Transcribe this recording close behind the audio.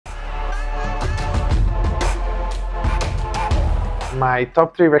my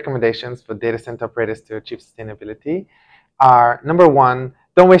top 3 recommendations for data center operators to achieve sustainability are, number 1,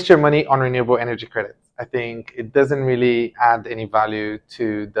 don't waste your money on renewable energy credits. I think it doesn't really add any value to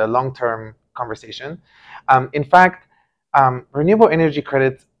the long-term conversation. In fact, renewable energy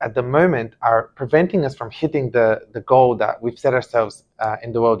credits at the moment are preventing us from hitting the goal that we've set ourselves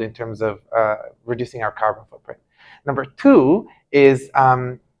in the world in terms of reducing our carbon footprint. Number 2 is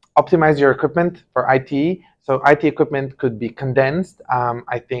optimize your equipment for IT. So IT equipment could be condensed.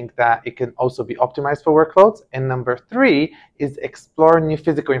 I think that it can also be optimized for workloads. And number 3 is explore new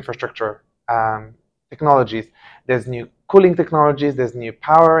physical infrastructure technologies. There's new cooling technologies, there's new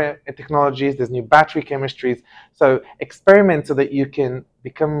power technologies, there's new battery chemistries. So experiment so that you can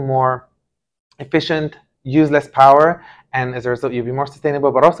become more efficient, use less power, and as a result, you'll be more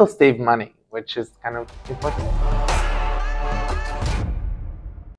sustainable, but also save money, which is kind of important.